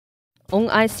Ong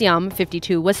Ai Siam,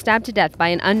 52, was stabbed to death by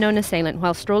an unknown assailant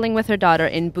while strolling with her daughter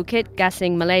in Bukit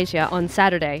Gasing, Malaysia on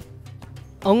Saturday.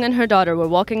 Ong and her daughter were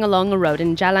walking along a road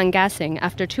in Jalan Gasing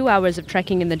after 2 hours of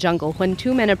trekking in the jungle when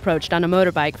two men approached on a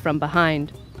motorbike from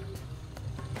behind.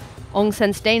 Ong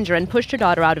sensed danger and pushed her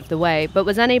daughter out of the way, but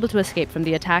was unable to escape from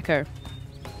the attacker.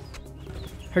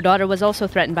 Her daughter was also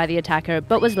threatened by the attacker,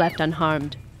 but was left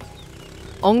unharmed.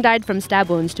 Ong died from stab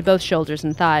wounds to both shoulders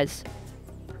and thighs.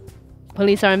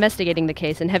 Police are investigating the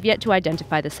case and have yet to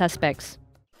identify the suspects.